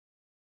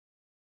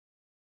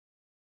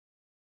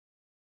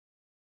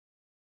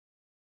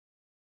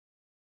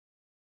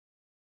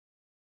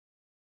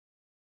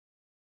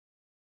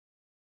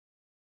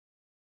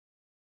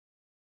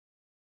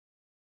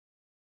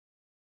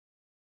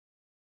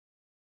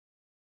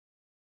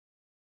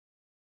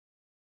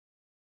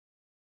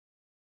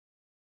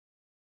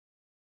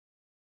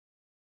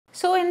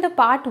So in the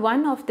part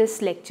 1 of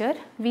this lecture,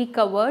 we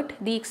covered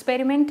the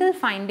experimental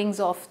findings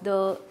of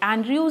the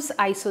Andrews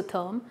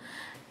isotherm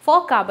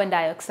for carbon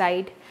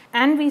dioxide,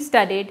 and we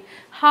studied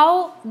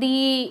how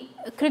the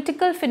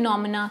critical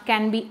phenomena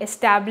can be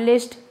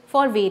established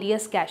for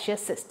various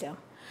gaseous systems.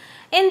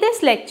 In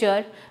this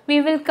lecture, we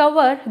will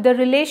cover the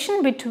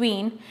relation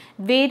between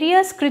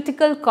various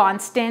critical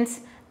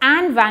constants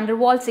and van der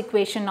Waals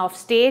equation of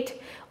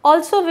state.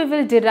 Also, we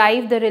will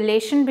derive the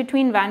relation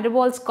between van der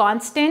Waals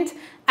constants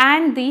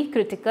and the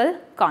critical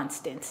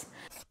constants.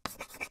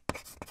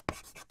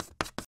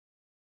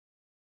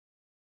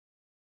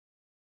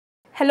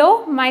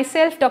 Hello,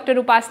 myself Dr.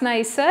 Upasana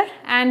Isar,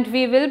 and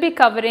we will be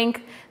covering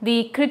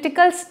the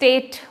critical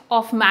state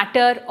of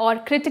matter or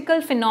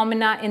critical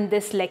phenomena in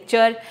this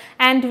lecture,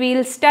 and we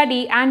will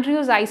study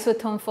Andrews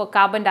isotherm for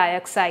carbon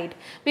dioxide.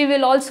 We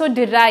will also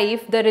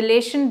derive the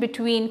relation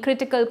between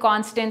critical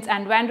constants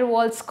and van der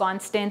Waals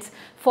constants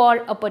for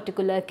a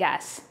particular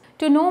gas.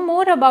 To know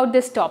more about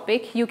this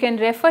topic, you can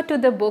refer to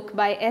the book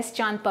by S.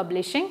 Chand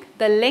Publishing,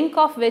 the link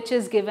of which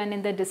is given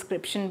in the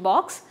description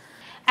box.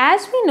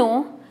 As we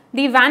know,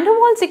 the van der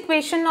Waals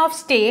equation of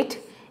state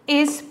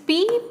is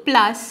P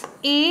plus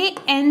A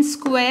n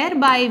square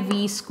by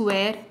V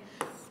square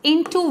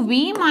into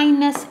V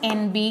minus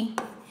NB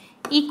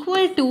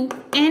equal to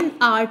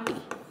nRT.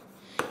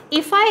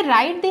 If I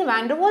write the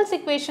van der Waals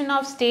equation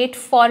of state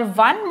for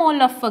 1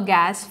 mole of a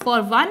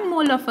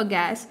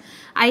gas,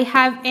 I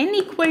have n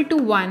equal to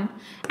 1,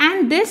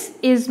 and this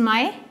is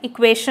my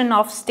equation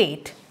of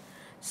state.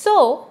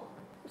 So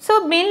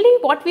mainly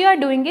what we are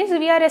doing is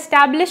we are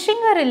establishing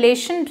a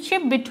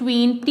relationship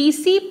between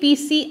Tc,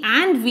 Pc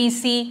and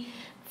Vc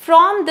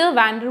from the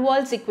van der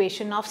Waals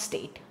equation of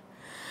state.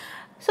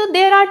 So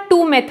there are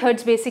two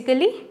methods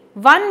basically.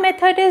 One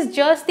method is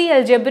just the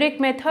algebraic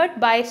method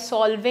by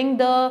solving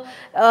the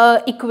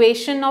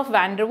equation of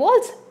van der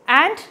Waals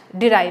and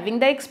deriving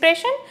the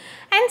expression,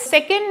 and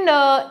second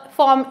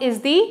form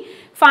is the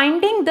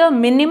finding the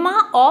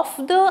minima of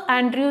the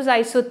Andrews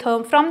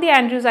isotherm from the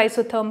Andrews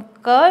isotherm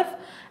curve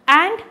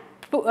and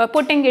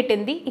putting it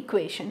in the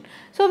equation.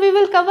 So we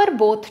will cover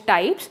both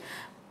types.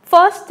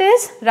 First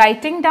is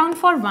writing down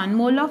for 1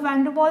 mole of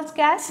van der Waals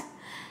gas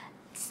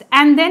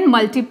and then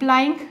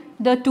multiplying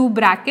the two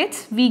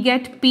brackets, we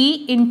get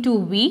P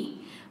into V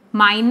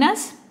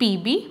minus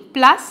Pb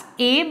plus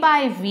A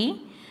by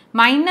V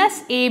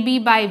minus AB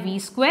by V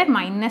square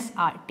minus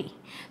RT.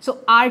 So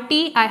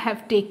RT I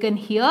have taken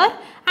here,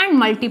 and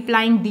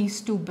multiplying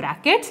these two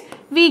brackets,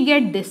 we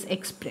get this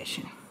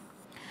expression.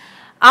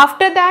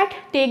 After that,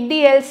 take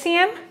the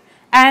LCM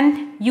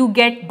and you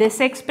get this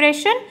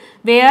expression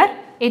where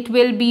it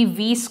will be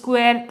V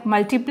square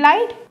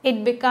multiplied,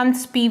 it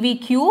becomes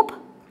PV cube.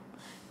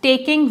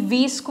 Taking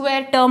V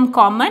square term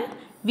common,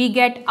 we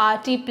get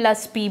RT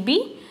plus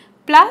PB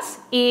plus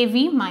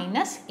AV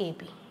minus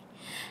AB.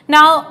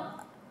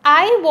 Now,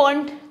 I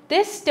want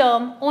this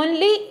term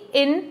only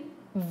in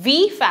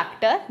V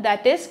factor,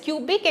 that is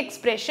cubic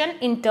expression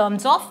in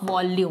terms of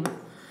volume.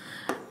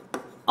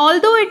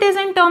 Although it is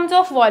in terms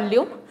of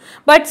volume,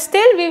 but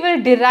still we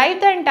will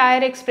derive the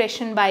entire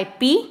expression by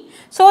P,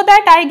 so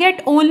that I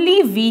get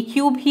only V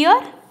cube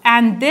here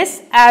and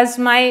this as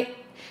my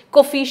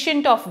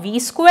coefficient of V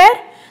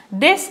square,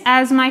 this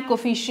as my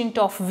coefficient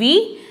of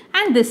V,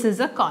 and this is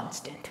a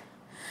constant.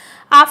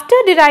 After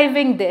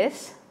deriving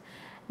this,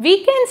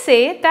 we can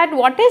say that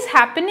what is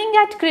happening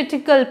at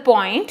critical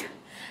point,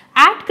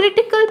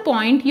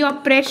 your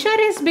pressure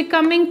is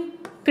becoming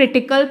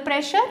critical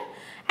pressure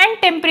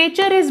and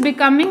temperature is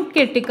becoming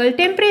critical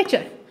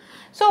temperature.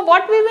 So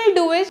what we will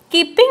do is,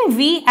 keeping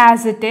V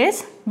as it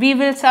is, we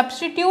will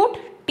substitute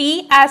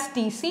T as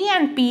Tc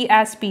and P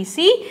as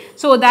Pc,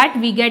 so that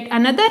we get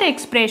another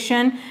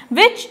expression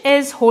which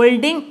is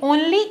holding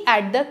only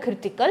at the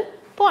critical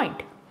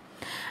point.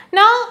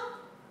 Now,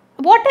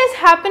 what is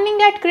happening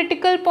at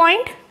critical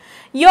point?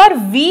 Your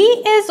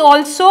V is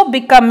also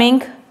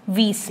becoming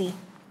Vc.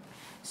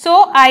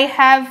 So I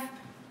have,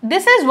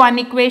 this is one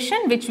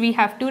equation which we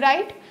have to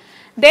write.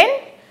 Then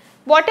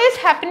what is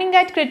happening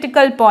at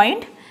critical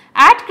point?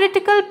 At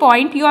critical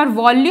point, your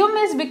volume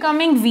is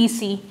becoming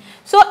Vc.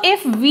 So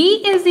if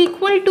V is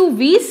equal to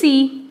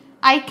Vc,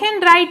 I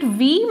can write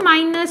V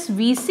minus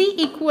Vc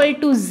equal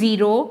to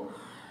 0.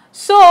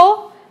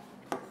 So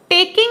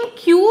taking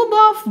cube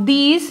of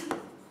these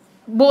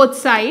both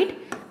side,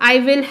 I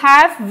will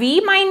have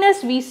V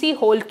minus Vc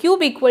whole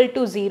cube equal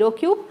to 0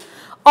 cube,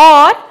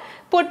 or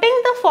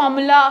putting the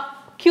formula,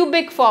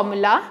 cubic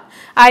formula,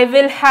 I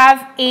will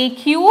have A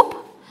cube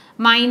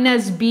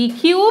minus B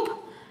cube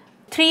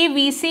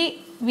 3Vc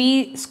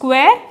V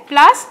square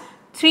plus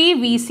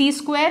 3Vc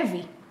square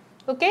V.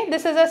 Okay,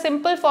 this is a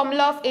simple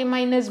formula of A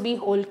minus B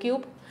whole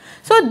cube.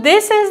 So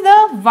this is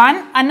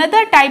the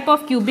another type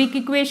of cubic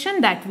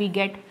equation that we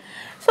get.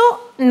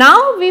 So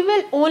now we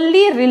will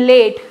only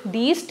relate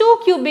these two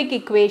cubic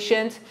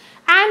equations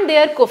and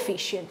their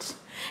coefficients.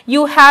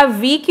 You have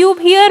V cube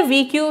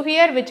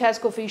here, which has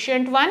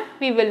coefficient 1,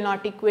 we will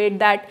not equate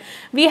that.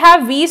 We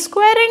have V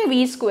square and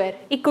V square,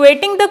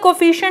 equating the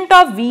coefficient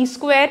of V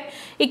square,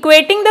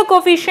 equating the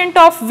coefficient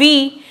of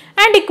V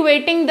and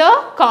equating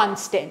the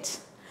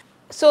constants.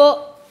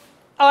 So,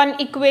 on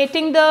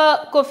equating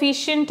the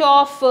coefficient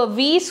of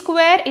V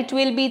square, it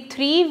will be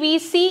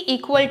 3Vc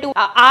equal to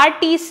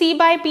RTc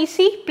by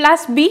Pc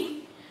plus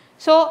B.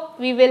 So,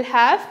 we will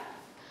have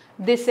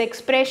this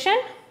expression.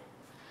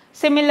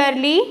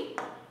 Similarly,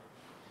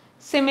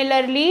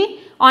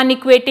 on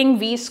equating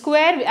V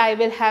square, I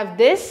will have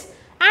this,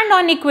 and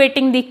on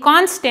equating the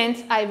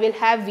constants, I will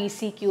have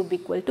Vc cube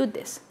equal to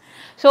this.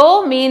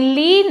 So,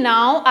 mainly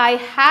now I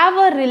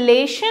have a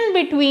relation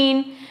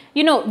between,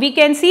 we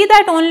can see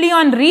that only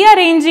on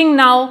rearranging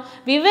now,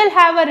 we will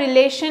have a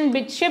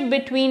relationship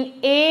between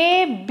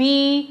A,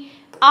 B,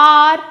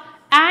 R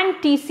and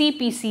TC,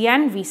 PC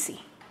and VC.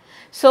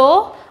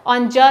 So,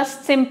 on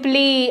just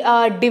simply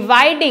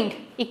dividing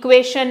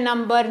equation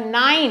number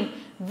 9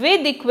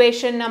 with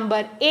equation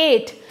number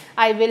 8,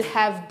 I will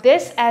have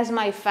this as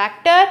my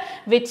factor,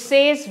 which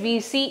says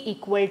Vc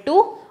equal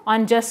to,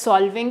 on just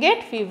solving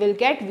it, we will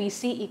get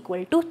Vc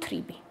equal to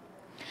 3b.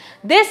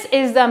 This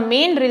is the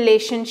main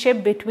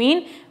relationship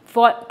between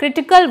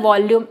critical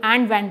volume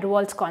and van der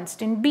Waals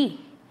constant B.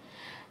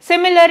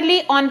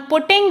 Similarly, on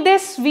putting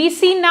this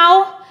Vc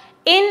now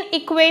in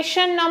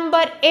equation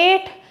number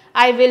 8,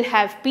 I will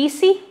have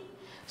Pc.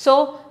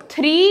 So,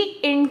 3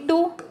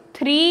 into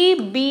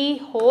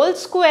 3b whole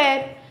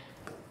square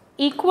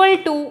equal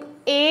to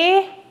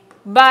A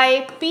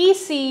by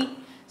Pc.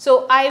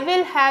 So, I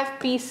will have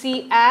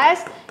Pc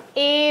as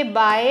A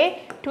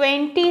by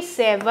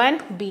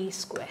 27b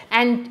square.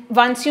 And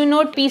once you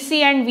know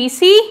Pc and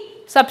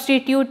Vc,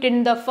 substitute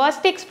in the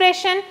first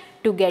expression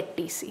to get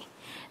Tc.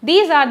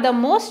 These are the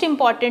most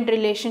important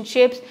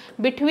relationships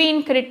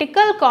between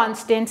critical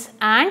constants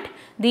and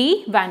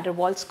the van der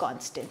Waals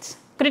constants.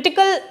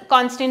 Critical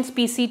constants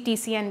Pc,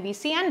 Tc and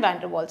Vc and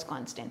van der Waals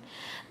constant.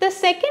 The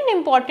second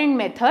important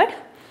method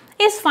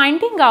is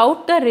finding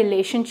out the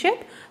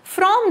relationship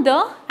from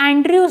the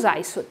Andrews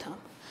isotherm.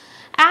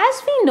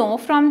 As we know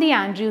from the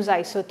Andrews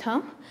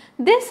isotherm,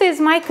 this is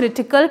my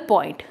critical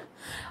point.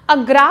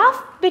 A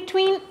graph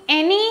between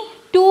any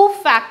two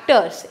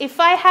factors, if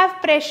I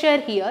have pressure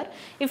here,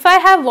 if I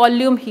have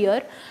volume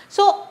here,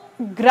 so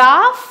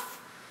graph,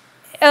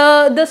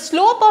 the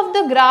slope of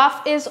the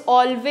graph is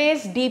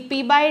always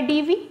dp by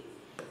dv,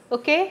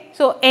 okay.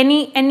 So,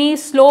 any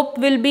slope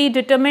will be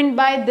determined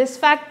by this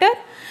factor,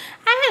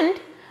 and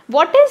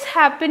what is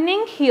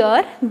happening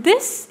here,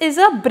 this is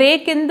a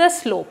break in the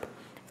slope.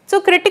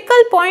 So,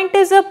 critical point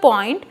is a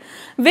point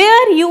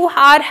where you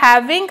are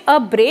having a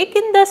break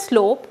in the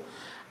slope,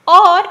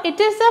 or it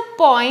is a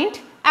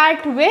point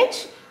at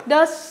which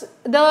the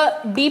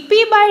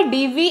dp by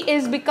dv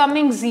is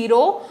becoming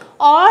 0,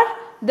 or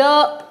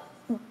the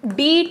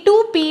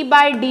d2p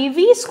by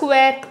dv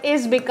square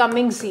is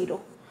becoming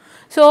 0.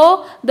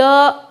 So,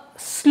 the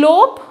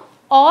slope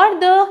or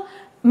the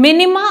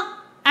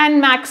minima and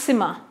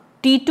maxima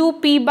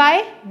d2p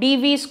by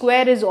dv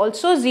square is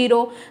also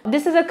 0.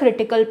 This is a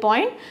critical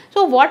point.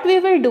 So, what we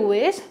will do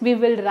is, we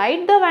will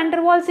write the van der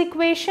Waals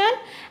equation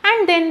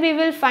and then we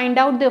will find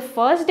out the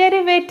first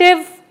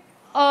derivative,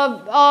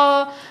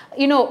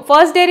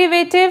 first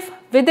derivative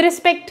with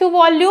respect to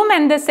volume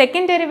and the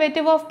second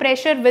derivative of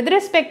pressure with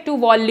respect to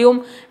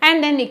volume,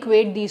 and then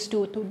equate these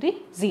two to the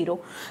 0.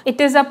 It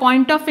is a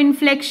point of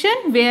inflection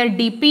where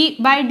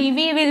dp by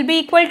dv will be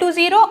equal to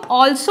 0,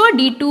 also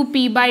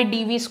d2p by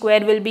dv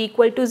square will be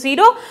equal to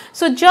 0.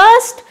 So,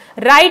 just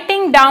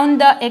writing down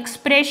the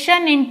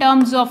expression in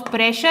terms of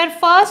pressure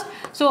first.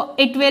 So,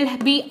 it will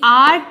be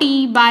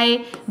RT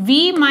by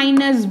V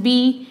minus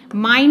B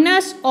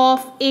minus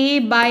of A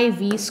by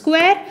V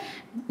square.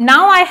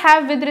 Now, I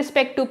have with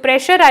respect to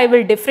pressure, I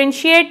will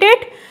differentiate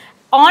it.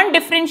 On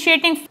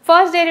differentiating,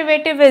 first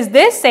derivative is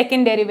this,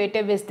 second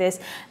derivative is this.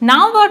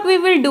 Now, what we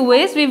will do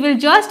is, we will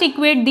just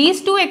equate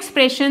these two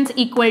expressions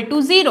equal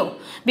to 0,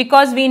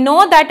 because we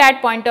know that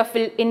at point of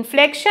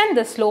inflection,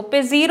 the slope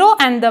is 0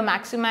 and the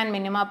maxima and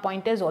minima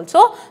point is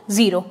also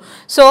 0.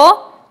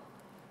 So,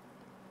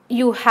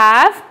 you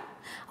have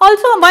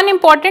also one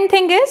important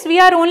thing is, we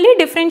are only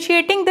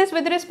differentiating this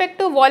with respect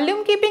to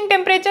volume keeping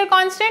temperature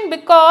constant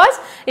because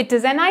it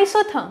is an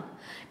isotherm.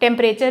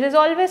 Temperature is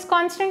always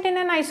constant in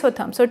an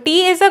isotherm. So,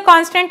 T is a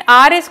constant,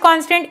 R is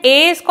constant,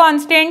 A is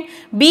constant,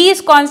 B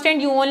is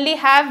constant. You only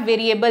have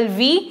variable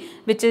V,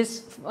 which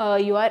is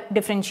you are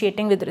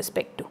differentiating with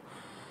respect to.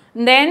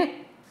 Then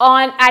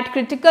at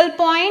critical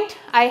point,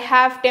 I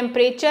have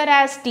temperature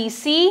as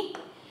Tc,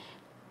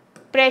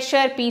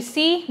 pressure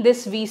Pc,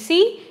 this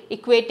Vc,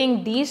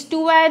 equating these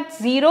two at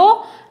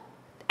 0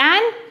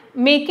 and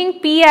making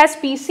P as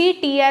Pc,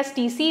 T as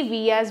Tc,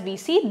 V as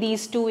Vc.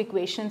 These two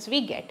equations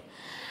we get.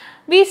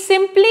 We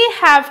simply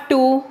have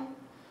to,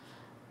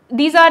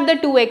 these are the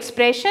two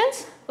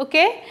expressions,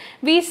 okay.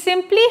 We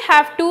simply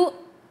have to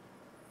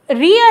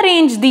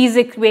rearrange these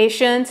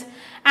equations,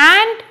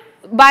 and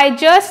by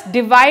just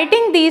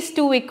dividing these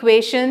two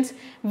equations,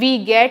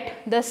 we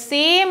get the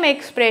same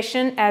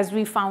expression as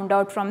we found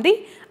out from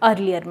the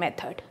earlier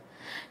method.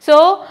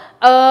 So,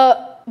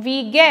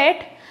 we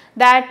get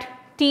that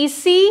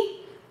Tc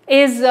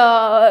is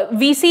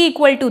Vc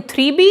equal to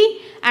 3b,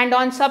 and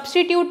on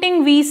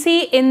substituting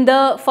Vc in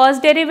the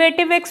first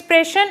derivative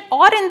expression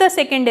or in the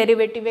second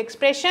derivative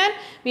expression,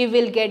 we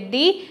will get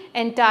the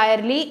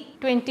entirely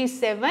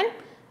 27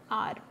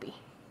 Rb.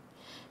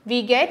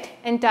 We get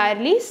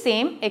entirely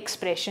same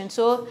expression.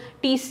 So,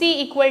 Tc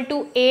equal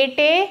to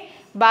 8a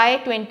by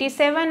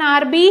 27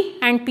 Rb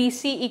and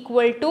Pc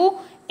equal to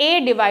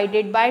a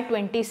divided by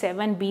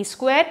 27b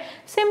square,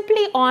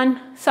 simply on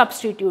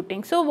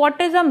substituting. So,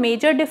 what is a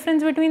major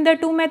difference between the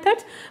two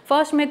methods?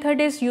 First method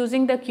is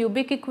using the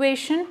cubic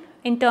equation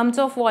in terms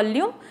of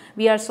volume,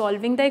 we are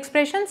solving the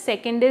expression.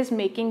 Second is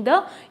making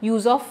the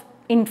use of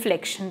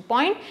inflection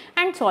point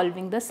and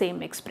solving the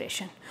same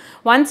expression.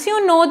 Once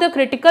you know the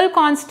critical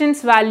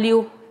constants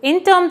value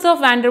in terms of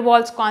van der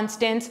Waals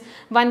constants,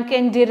 one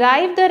can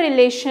derive the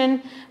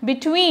relation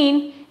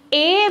between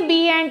A,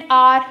 B and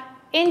R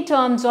in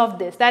terms of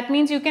this. That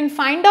means you can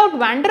find out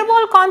van der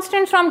Waals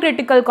constants from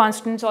critical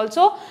constants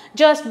also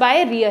just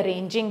by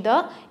rearranging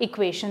the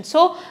equation.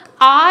 So,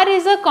 R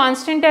is a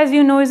constant, as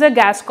you know, is a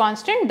gas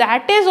constant,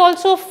 that is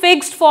also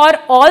fixed for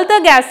all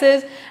the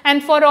gases,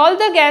 and for all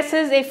the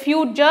gases if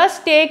you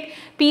just take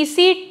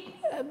Pc,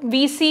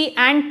 Vc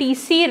and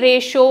Tc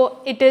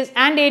ratio, it is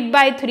and 8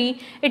 by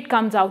 3, it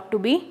comes out to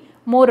be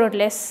more or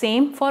less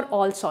same for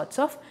all sorts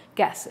of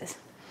gases.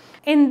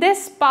 In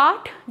this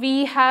part,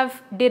 we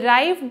have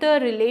derived the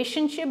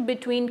relationship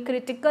between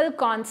critical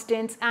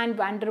constants and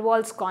van der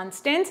Waals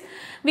constants.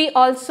 We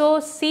also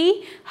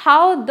see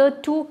how the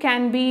two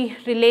can be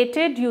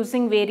related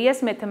using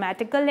various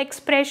mathematical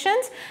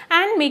expressions,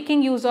 and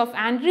making use of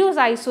Andrews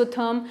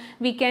isotherm,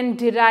 we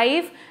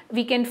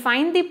can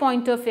find the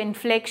point of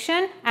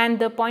inflection, and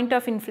the point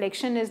of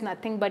inflection is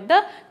nothing but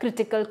the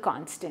critical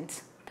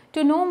constants.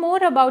 To know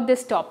more about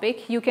this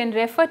topic, you can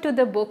refer to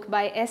the book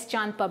by S.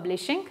 Chand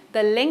Publishing,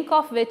 the link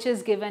of which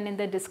is given in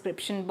the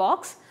description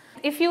box.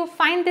 If you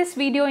find this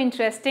video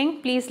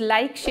interesting, please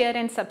like, share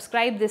and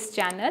subscribe this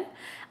channel.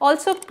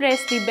 Also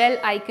press the bell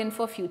icon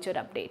for future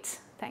updates.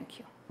 Thank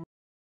you.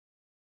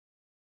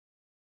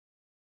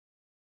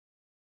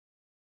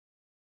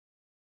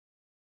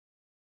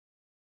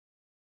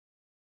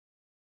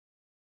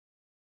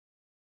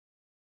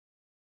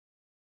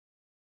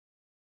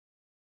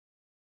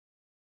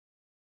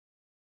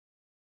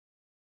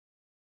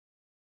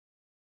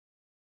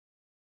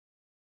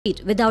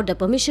 Without the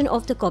permission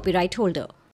of the copyright holder.